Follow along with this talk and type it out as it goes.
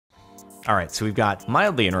All right, so we've got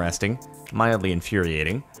mildly interesting, mildly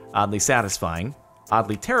infuriating, oddly satisfying,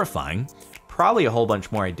 oddly terrifying, probably a whole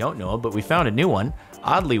bunch more I don't know, but we found a new one,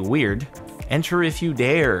 oddly weird. Enter if you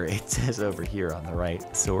dare, it says over here on the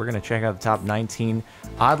right. So we're gonna check out the top 19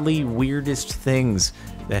 oddly weirdest things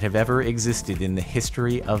that have ever existed in the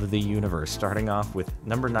history of the universe. Starting off with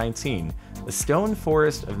number 19, the Stone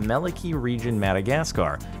Forest of Meliki region,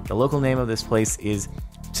 Madagascar. The local name of this place is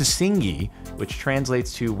Tsingy, which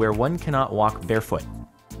translates to where one cannot walk barefoot.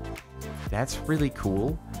 That's really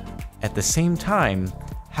cool. At the same time,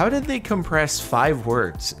 how did they compress 5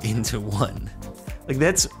 words into one? Like,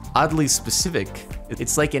 that's oddly specific.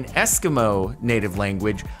 It's like an Eskimo native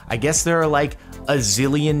language. I guess there are like a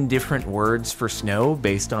zillion different words for snow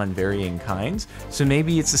based on varying kinds. So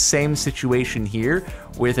maybe it's the same situation here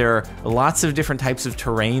where there are lots of different types of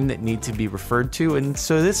terrain that need to be referred to. And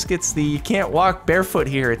so this gets the, you can't walk barefoot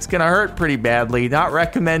here. It's gonna hurt pretty badly. Not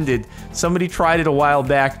recommended. Somebody tried it a while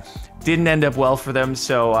back. Didn't end up well for them.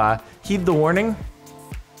 So heed the warning.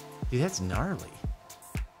 Dude, that's gnarly.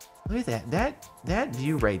 Look at that. That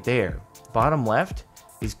view right there, bottom left,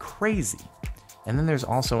 is crazy. And then there's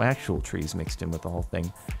also actual trees mixed in with the whole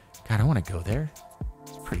thing. God, I want to go there.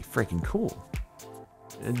 It's pretty freaking cool.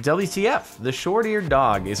 WTF, the short-eared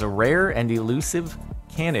dog is a rare and elusive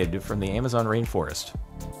canid from the Amazon rainforest.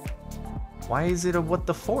 Why is it a what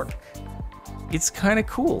the fork? It's kind of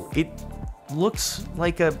cool. It looks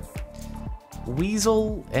like a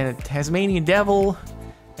weasel and a Tasmanian devil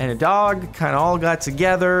and a dog kind of all got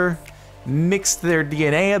together, mixed their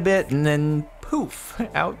DNA a bit, and then poof,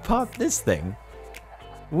 out popped this thing.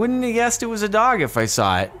 Wouldn't have guessed it was a dog if I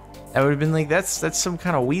saw it. I would have been like, that's some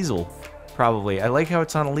kind of weasel, probably. I like how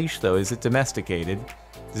it's on a leash though. Is it domesticated?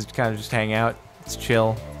 Does it kind of just hang out? It's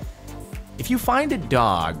chill. If you find a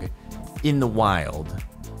dog in the wild,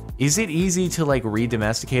 is it easy to like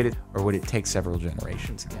re-domesticate it, or would it take several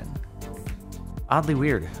generations again? Oddly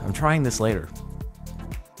weird. I'm trying this later.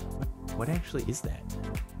 What actually is that?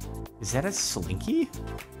 Is that a slinky?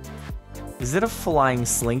 Is it a flying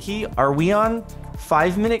slinky? Are we on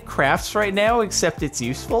 5-minute crafts right now, except it's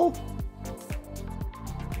useful?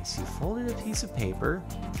 Okay, so you folded a piece of paper.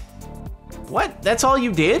 What? That's all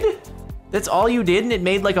you did? That's all you did and it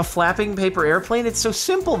made like a flapping paper airplane? It's so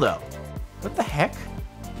simple though. What the heck?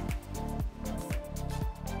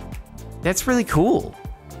 That's really cool.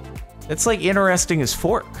 That's like interesting as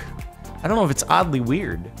fork. I don't know if it's oddly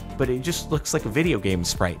weird, but it just looks like a video game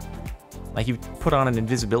sprite. Like you put on an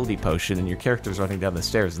invisibility potion and your character's running down the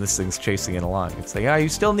stairs and this thing's chasing it along. It's like, you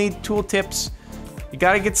still need tool tips. You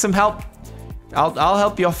gotta get some help. I'll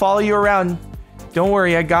help you, I'll follow you around. Don't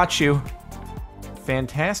worry, I got you.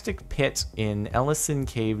 Fantastic pit in Ellison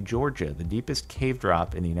Cave, Georgia, the deepest cave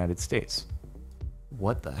drop in the United States.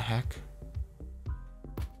 What the heck?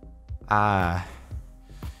 I'm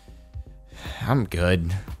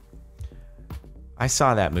good. I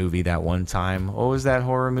saw that movie that one time. What was that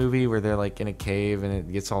horror movie where they're like in a cave and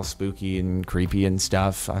it gets all spooky and creepy and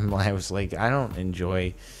stuff? I was like, I don't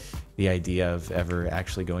enjoy the idea of ever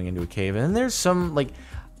actually going into a cave. And then there's some like,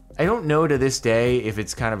 I don't know to this day if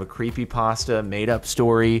it's kind of a creepypasta made up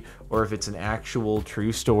story or if it's an actual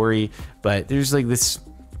true story, but there's like this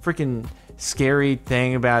freaking scary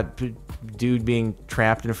thing about dude being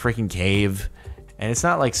trapped in a freaking cave. And it's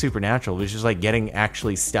not like supernatural, it's just like getting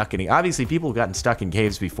actually stuck in it. Obviously, people have gotten stuck in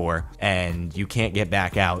caves before, and you can't get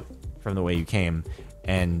back out from the way you came.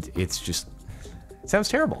 And it's just, it sounds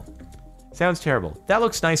terrible. Sounds terrible. That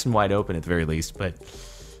looks nice and wide open at the very least, but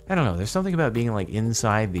I don't know. There's something about being like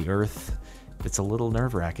inside the earth that's a little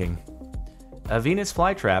nerve-wracking. A Venus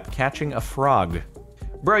flytrap catching a frog.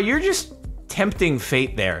 Bro, you're just tempting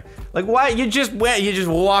fate there. Like, why? You just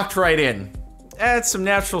walked right in. That's some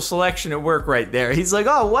natural selection at work right there. He's like,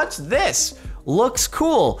 oh, what's this? Looks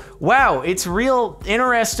cool. Wow, it's real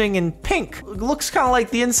interesting and pink. Looks kind of like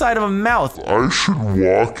the inside of a mouth. I should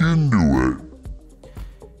walk into it.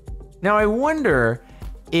 Now, I wonder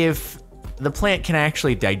if the plant can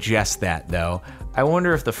actually digest that, though. I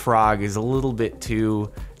wonder if the frog is a little bit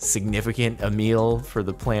too significant a meal for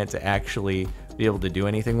the plant to actually be able to do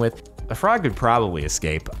anything with. The frog could probably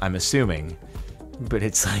escape, I'm assuming. But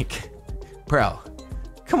it's like, bro,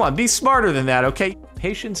 come on, be smarter than that, okay?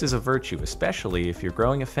 Patience is a virtue, especially if you're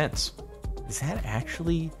growing a fence. Is that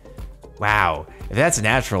actually? Wow, if that's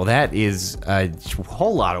natural, that is a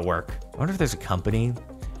whole lot of work. I wonder if there's a company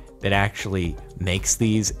that actually makes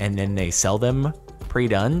these and then they sell them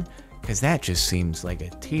pre-done, because that just seems like a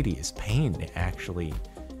tedious pain to actually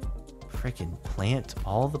freaking plant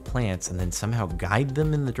all the plants and then somehow guide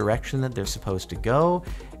them in the direction that they're supposed to go.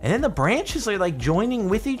 And then the branches are like joining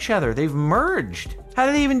with each other. They've merged. How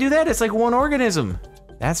do they even do that? It's like one organism.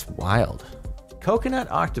 That's wild.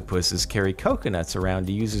 Coconut octopuses carry coconuts around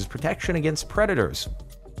to use as protection against predators.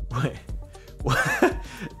 What?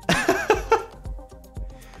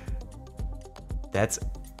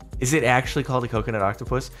 Is it actually called a coconut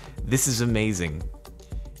octopus? This is amazing.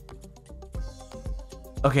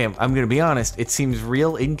 Okay, I'm gonna be honest, it seems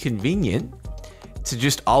real inconvenient to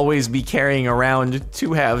just always be carrying around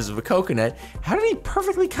 2 halves of a coconut. How did he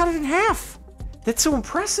perfectly cut it in half? That's so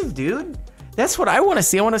impressive, dude. That's what I wanna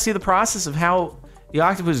see. I wanna see the process of how the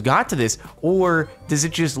octopus got to this, or does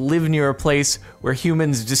it just live near a place where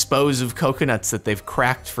humans dispose of coconuts that they've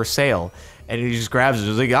cracked for sale? And he just grabs it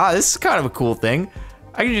and is like, ah, this is kind of a cool thing.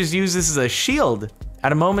 I can just use this as a shield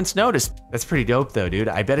at a moment's notice. That's pretty dope though, dude.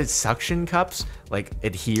 I bet its suction cups like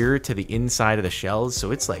adhere to the inside of the shells,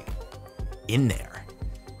 so it's like in there.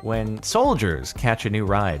 When soldiers catch a new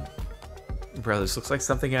ride. Bro, this looks like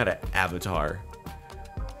something out of Avatar.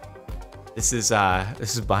 This is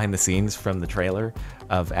behind the scenes from the trailer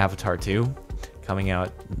of Avatar 2, coming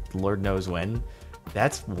out Lord knows when.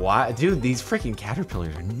 That's why, dude, these freaking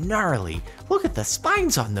caterpillars are gnarly. Look at the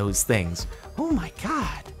spines on those things. Oh my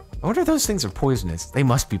God. I wonder if those things are poisonous. They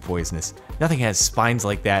must be poisonous. Nothing has spines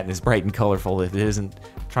like that and is bright and colorful if it isn't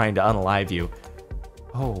trying to unalive you.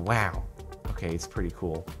 Oh, wow. Okay, it's pretty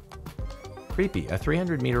cool. Creepy. A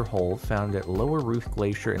 300-meter hole found at Lower Ruth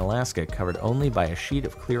Glacier in Alaska, covered only by a sheet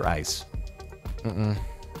of clear ice.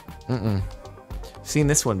 Seen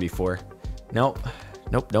this one before. Nope.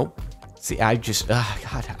 See, I just,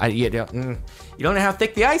 God, you don't know how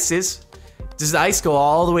thick the ice is. Does the ice go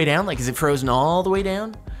all the way down? Like, is it frozen all the way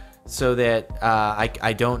down so that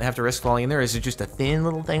I don't have to risk falling in there? Is it just a thin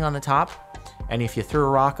little thing on the top? And if you throw a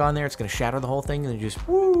rock on there, it's gonna shatter the whole thing and just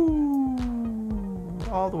woo,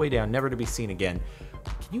 all the way down, never to be seen again.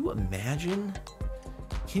 Can you imagine?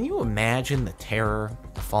 Can you imagine the terror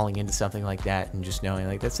of falling into something like that and just knowing,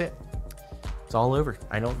 like, that's it? It's all over.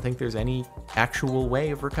 I don't think there's any actual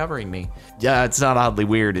way of recovering me. Yeah, it's not oddly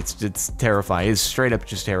weird. It's terrifying. It's straight up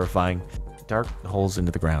just terrifying. Dark holes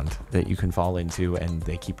into the ground that you can fall into and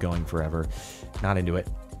they keep going forever. Not into it.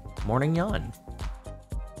 Morning yawn.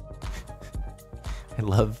 I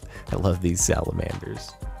love these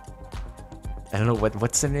salamanders. I don't know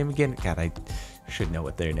what's their name again? God, I should know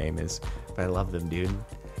what their name is, but I love them, dude.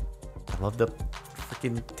 I love the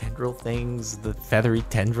freaking tendril things, the feathery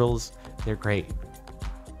tendrils. They're great.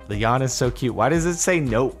 The yawn is so cute. Why does it say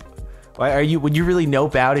nope? Would you really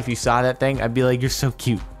nope out if you saw that thing? I'd be like, you're so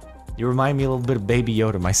cute. You remind me a little bit of Baby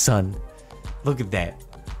Yoda, my son. Look at that.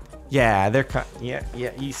 Yeah, yeah,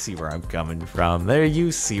 you see where I'm coming from.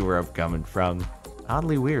 You see where I'm coming from.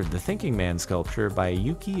 Oddly weird, the Thinking Man sculpture by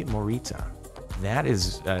Yuki Morita.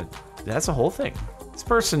 That's a whole thing. This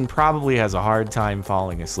person probably has a hard time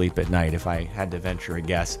falling asleep at night, if I had to venture a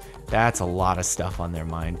guess. That's a lot of stuff on their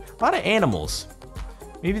mind. A lot of animals.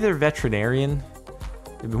 Maybe they're veterinarian.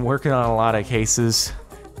 They've been working on a lot of cases,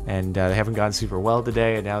 and they haven't gone super well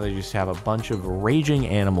today, and now they just have a bunch of raging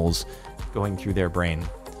animals going through their brain.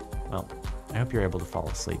 Well, I hope you're able to fall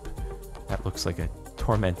asleep. That looks like a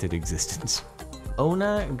tormented existence.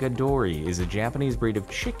 Ona Gadori is a Japanese breed of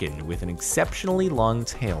chicken with an exceptionally long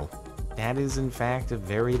tail. That is, in fact, a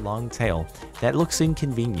very long tail. That looks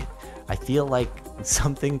inconvenient. I feel like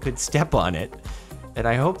something could step on it. And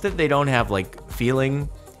I hope that they don't have, like, feeling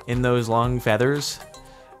in those long feathers,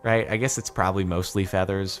 right? I guess it's probably mostly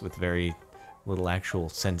feathers with very little actual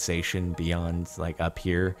sensation beyond, like, up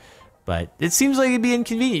here. But it seems like it'd be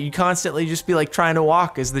inconvenient. You'd constantly just be, like, trying to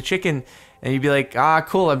walk as the chicken, and you'd be like, ah,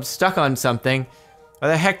 cool, I'm stuck on something. Why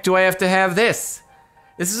the heck do I have to have this?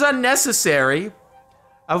 This is unnecessary.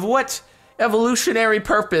 Of what evolutionary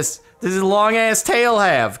purpose does his long-ass tail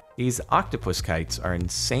have? These octopus kites are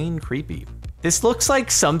insane creepy. This looks like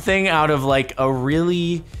something out of like a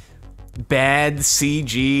really bad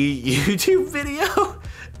CG YouTube video.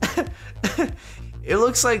 It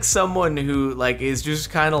looks like someone who like is just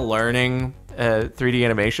kind of learning 3D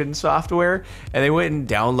animation software, and they went and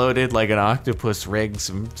downloaded like an octopus rig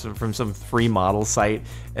from some free model site,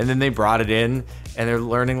 and then they brought it in, and they're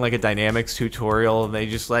learning like a dynamics tutorial, and they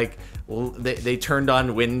just like they turned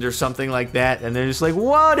on wind or something like that, and they're just like,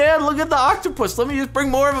 whoa, Dad, look at the octopus, let me just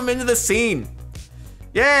bring more of them into the scene.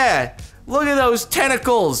 Yeah, look at those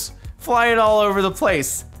tentacles flying all over the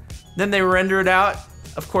place. Then they render it out,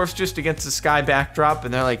 of course, just against the sky backdrop,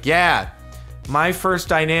 and they're like, yeah, my first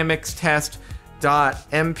dynamics test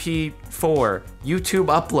 .mp4 YouTube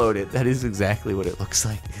uploaded. That is exactly what it looks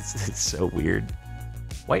like. It's so weird.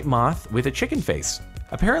 White moth with a chicken face.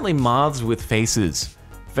 Apparently moths with faces,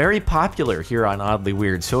 very popular here on Oddly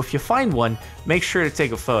Weird, so if you find one, make sure to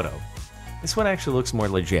take a photo. This one actually looks more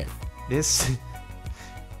legit. This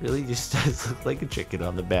really just does look like a chicken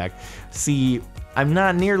on the back. See, I'm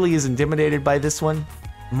not nearly as intimidated by this one.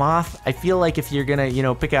 Moth, I feel like if you're gonna, you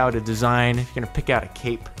know, pick out a design, if you're gonna pick out a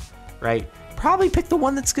cape, right? Probably pick the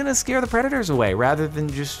one that's gonna scare the predators away rather than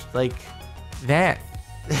just like that.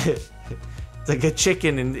 It's like a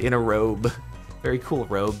chicken in a robe. Very cool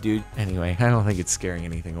robe, dude. Anyway, I don't think it's scaring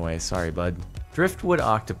anything away. Sorry, bud. Driftwood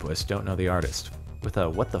octopus, don't know the artist. With a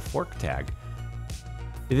what the fork tag.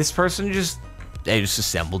 This person they just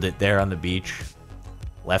assembled it there on the beach.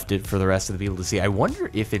 Left it for the rest of the people to see. I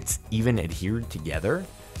wonder if it's even adhered together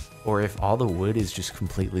or if all the wood is just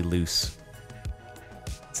completely loose.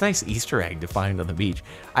 It's a nice Easter egg to find on the beach.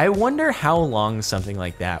 I wonder how long something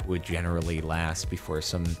like that would generally last before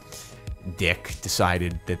some dick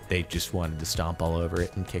decided that they just wanted to stomp all over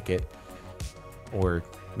it and kick it. Or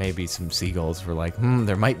maybe some seagulls were like,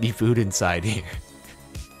 there might be food inside here.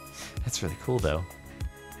 That's really cool though.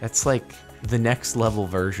 That's like the next level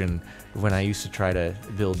version of when I used to try to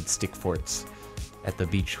build stick forts at the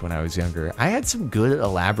beach when I was younger. I had some good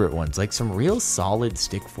elaborate ones, like some real solid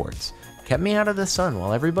stick forts. Kept me out of the sun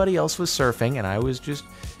while everybody else was surfing and I was just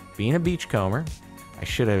being a beachcomber. I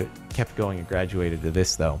should have kept going and graduated to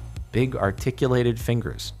this though. Big articulated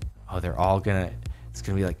fingers. Oh, they're all gonna, it's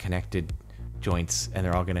gonna be like connected joints and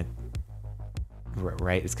they're all gonna,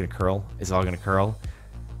 right? It's gonna curl. It's all gonna curl.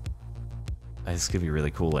 This is gonna be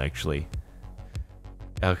really cool actually.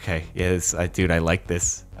 Okay, yes, dude, I like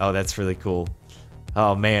this. Oh, that's really cool.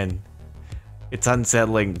 Oh man, it's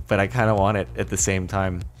unsettling, but I kind of want it at the same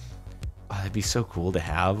time. Oh, that'd be so cool to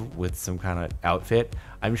have with some kind of outfit.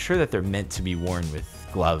 I'm sure that they're meant to be worn with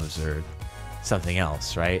gloves or something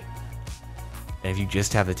else, right? And if you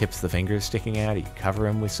just have the tips of the fingers sticking out, you cover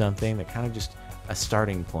them with something, that kind of just a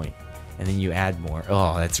starting point, and then you add more.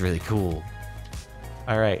 Oh, that's really cool.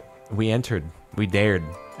 All right, we entered, we dared,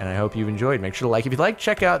 and I hope you've enjoyed. Make sure to like if you'd like.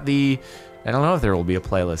 Check out the, I don't know if there will be a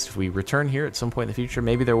playlist. If we return here at some point in the future,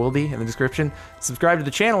 maybe there will be in the description. Subscribe to the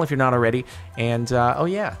channel if you're not already. And, oh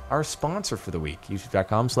yeah, our sponsor for the week,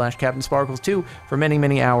 youtube.com/CaptainSparkles2 for many,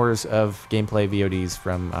 many hours of gameplay VODs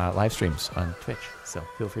from live streams on Twitch. So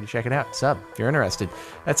feel free to check it out. Sub if you're interested.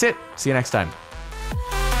 That's it. See you next time.